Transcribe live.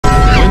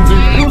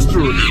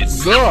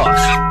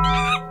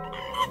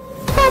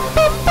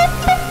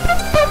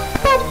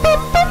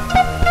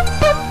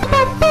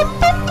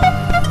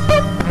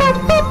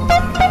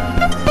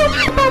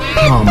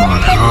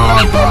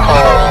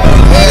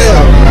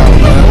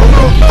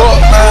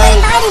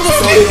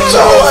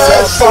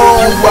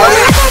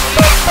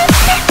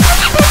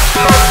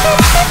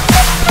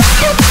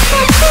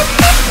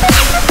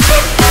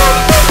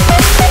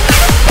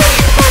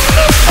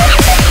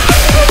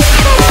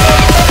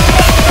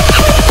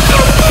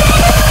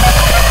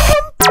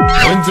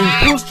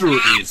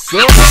imposter is so.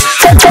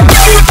 Sometimes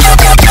I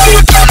go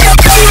into the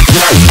bathroom,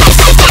 close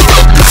the door.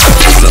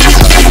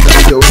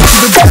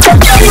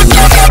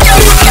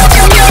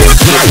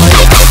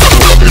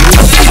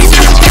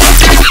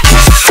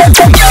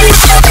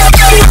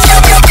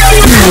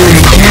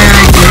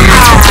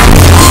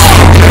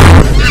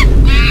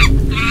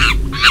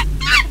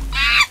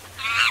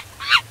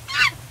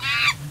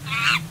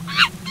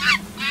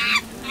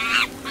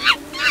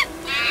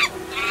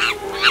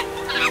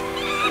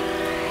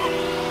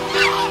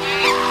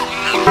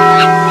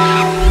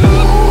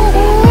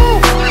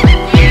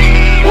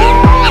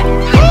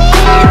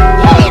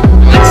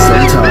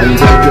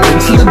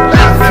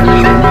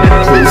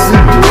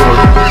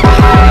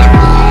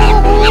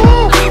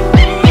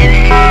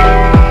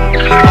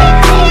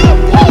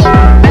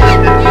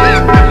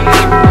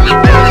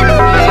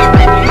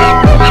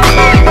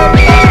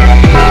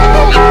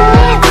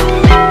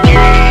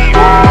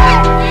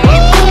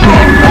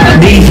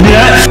 These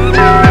nuts.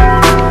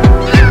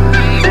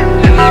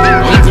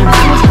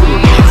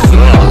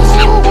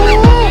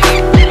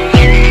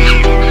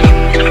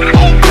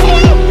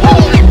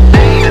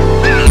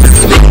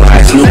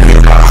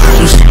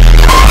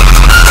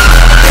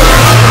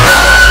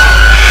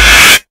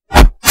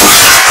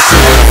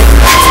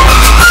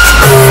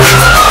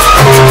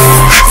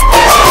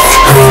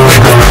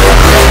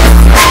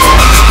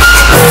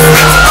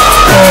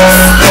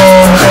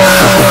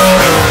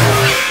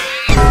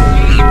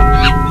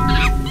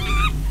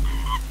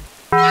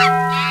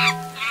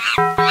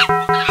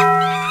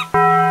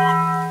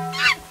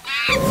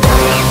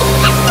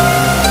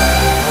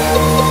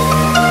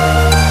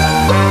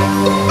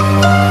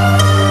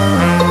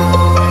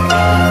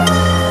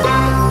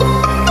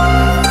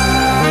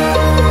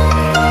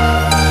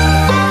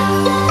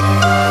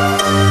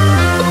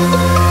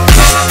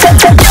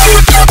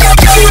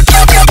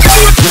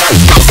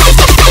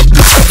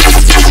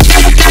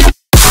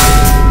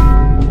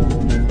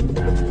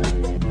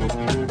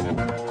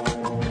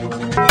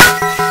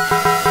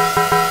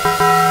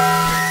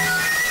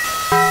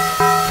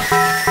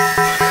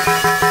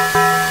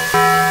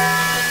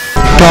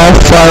 Top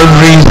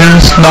 5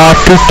 reasons not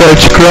to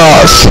touch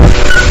grass.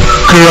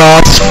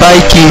 Grass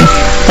spiky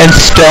and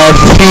stab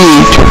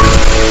feet.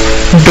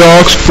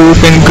 Dogs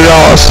poop in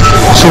grass,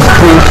 so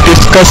poop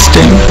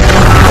disgusting.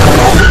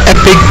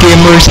 Epic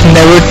gamers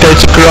never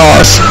touch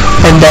grass,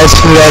 and that's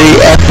very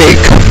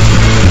epic.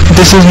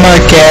 This is my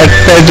cat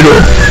Pedro.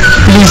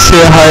 Please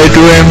say hi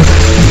to him.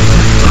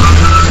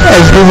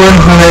 Everyone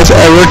who has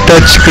ever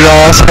touched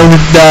grass has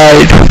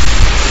died.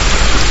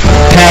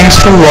 Thanks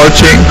for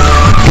watching.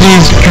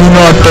 Please do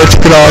not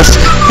touch grass.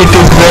 It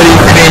is very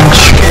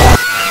cringe.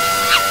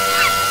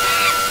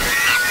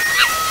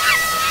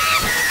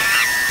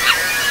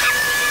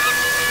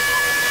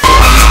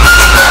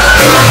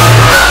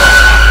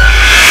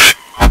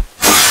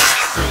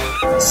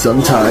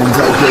 Sometimes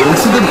I go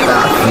into the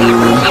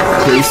bathroom,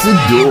 close the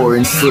door,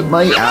 and slip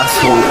my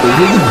asshole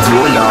over the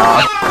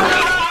doorknob.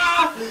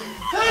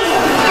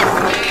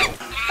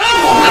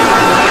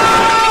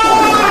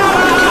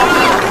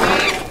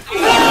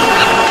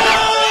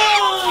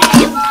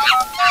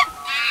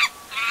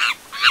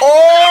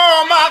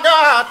 Oh my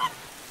God!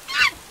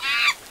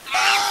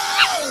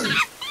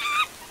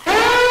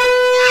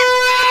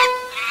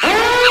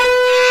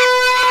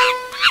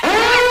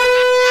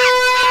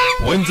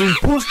 When the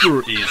imposter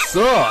is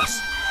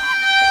sus.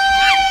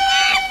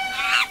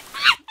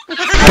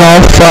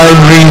 Top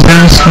 5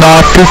 reasons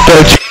not to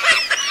touch.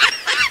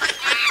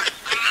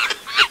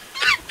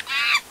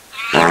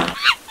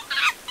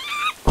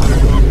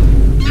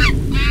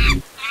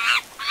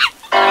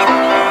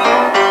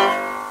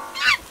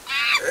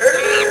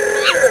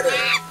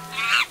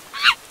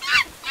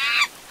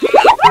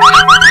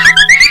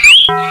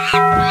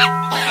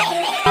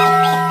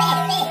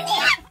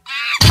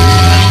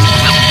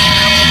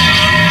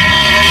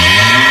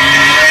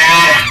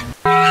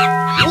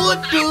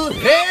 What the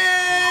hell?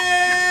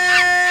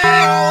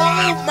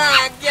 Oh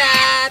my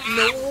God!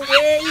 No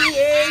way!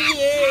 Yeah,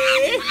 yeah.